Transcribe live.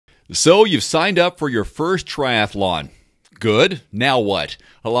So you've signed up for your first triathlon. Good. Now what?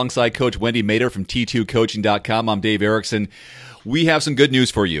 Alongside Coach Wendy Mader from T2Coaching.com, I'm Dave Erickson. We have some good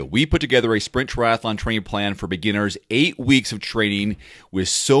news for you. We put together a sprint triathlon training plan for beginners, 8 weeks of training with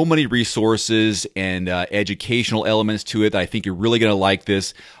so many resources and educational elements to it that I think you're really going to like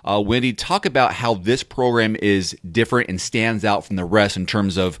this. Wendy, talk about how this program is different and stands out from the rest in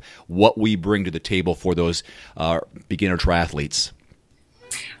terms of what we bring to the table for those beginner triathletes.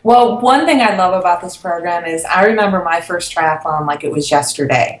 Well, one thing I love about this program is I remember my first triathlon like it was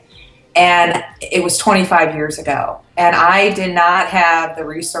yesterday, and it was 25 years ago, and I did not have the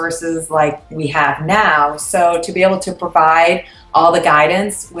resources like we have now. So to be able to provide all the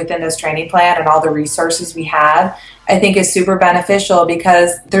guidance within this training plan and all the resources we have, I think is super beneficial,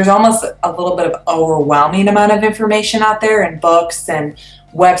 because there's almost a little bit of overwhelming amount of information out there in books and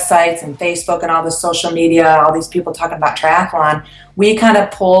websites and Facebook and all the social media, all these people talking about triathlon. We kind of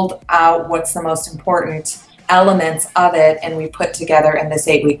pulled out what's the most important elements of it, and we put together in this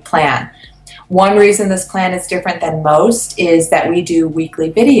 8-week plan. One reason this plan is different than most is that we do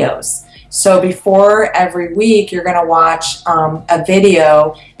weekly videos. So before every week, you're going to watch a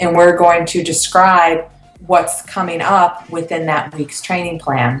video, and we're going to describe what's coming up within that week's training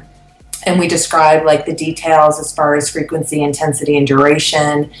plan. And we describe like the details as far as frequency, intensity, and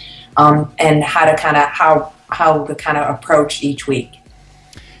duration, and how to kind of approach each week.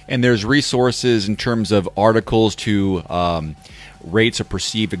 And there's resources in terms of articles to rates of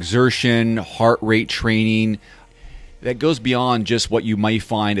perceived exertion, heart rate training, that goes beyond just what you might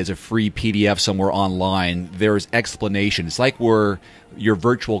find as a free PDF somewhere online. There's explanation. It's like we're your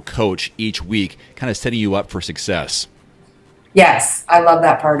virtual coach each week, kind of setting you up for success. Yes, I love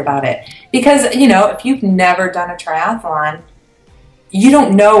that part about it. Because, you know, if you've never done a triathlon, you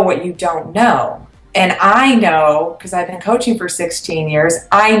don't know what you don't know. And I know, because I've been coaching for 16 years,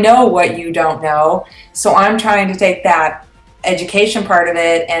 I know what you don't know. So I'm trying to take that education part of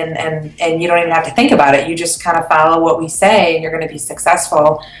it, and you don't even have to think about it. You just kind of follow what we say, and you're going to be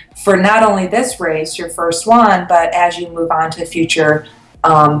successful for not only this race, your first one, but as you move on to future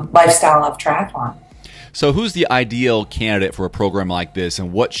lifestyle of triathlon. So who's the ideal candidate for a program like this,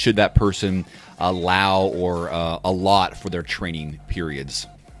 and what should that person allow or allot for their training periods?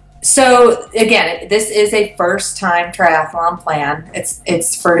 So again, this is a first-time triathlon plan.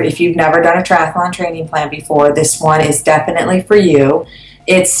 It's for if you've never done a triathlon training plan before, this one is definitely for you.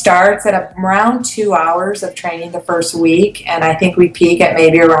 It starts at around 2 hours of training the first week, and I think we peak at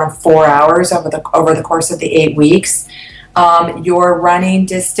maybe around 4 hours over the course of the 8 weeks. Your running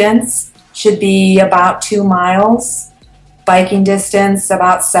distance should be about 2 miles, biking distance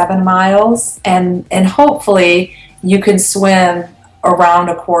about 7 miles, and hopefully you can swim around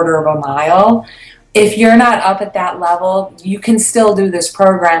a quarter of a mile. If you're not up at that level, you can still do this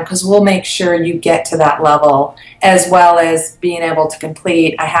program, because we'll make sure you get to that level, as well as being able to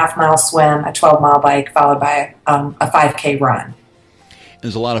complete a half-mile swim, a 12-mile bike, followed by a 5K run.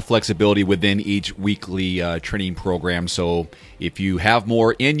 There's a lot of flexibility within each weekly training program, so if you have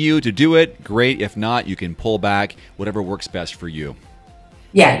more in you to do it, great. If not, you can pull back, whatever works best for you.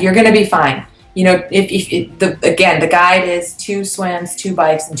 Yeah, you're going to be fine. You know, again, the guide is 2 swims, 2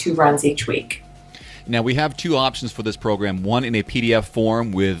 bikes, and 2 runs each week. Now, we have 2 options for this program, one in a PDF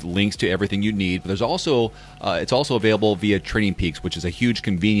form with links to everything you need, but there's also it's also available via Training Peaks, which is a huge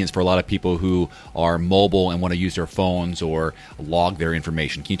convenience for a lot of people who are mobile and want to use their phones or log their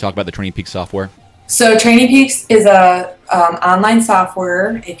information. Can you talk about the Training Peaks software? So Training Peaks is a online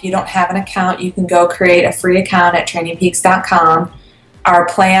software. If you don't have an account, you can go create a free account at trainingpeaks.com. Our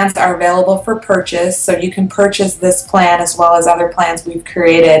plans are available for purchase, so you can purchase this plan as well as other plans we've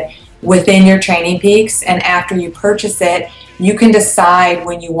created within your Training Peaks, and after you purchase it, you can decide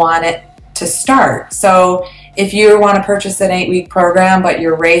when you want it to start. So if you want to purchase an 8-week program, but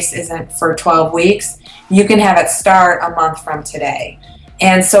your race isn't for 12 weeks, you can have it start a month from today.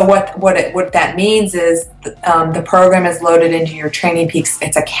 And so what that means is the program is loaded into your Training Peaks.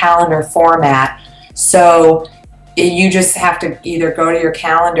 It's a calendar format. So you just have to either go to your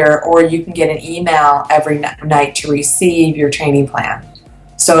calendar, or you can get an email every night to receive your training plan.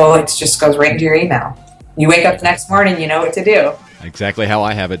 So it just goes right into your email. You wake up the next morning, you know what to do. Exactly how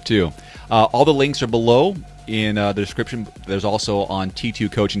I have it too. All the links are below in the description. There's also on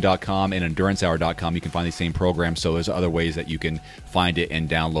T2Coaching.com and EnduranceHour.com. You can find the same program, so there's other ways that you can find it and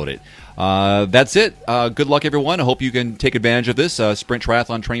download it. That's it. Good luck, everyone. I hope you can take advantage of this sprint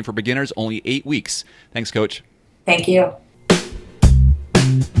triathlon training for beginners. Only 8 weeks. Thanks, Coach. Thank you.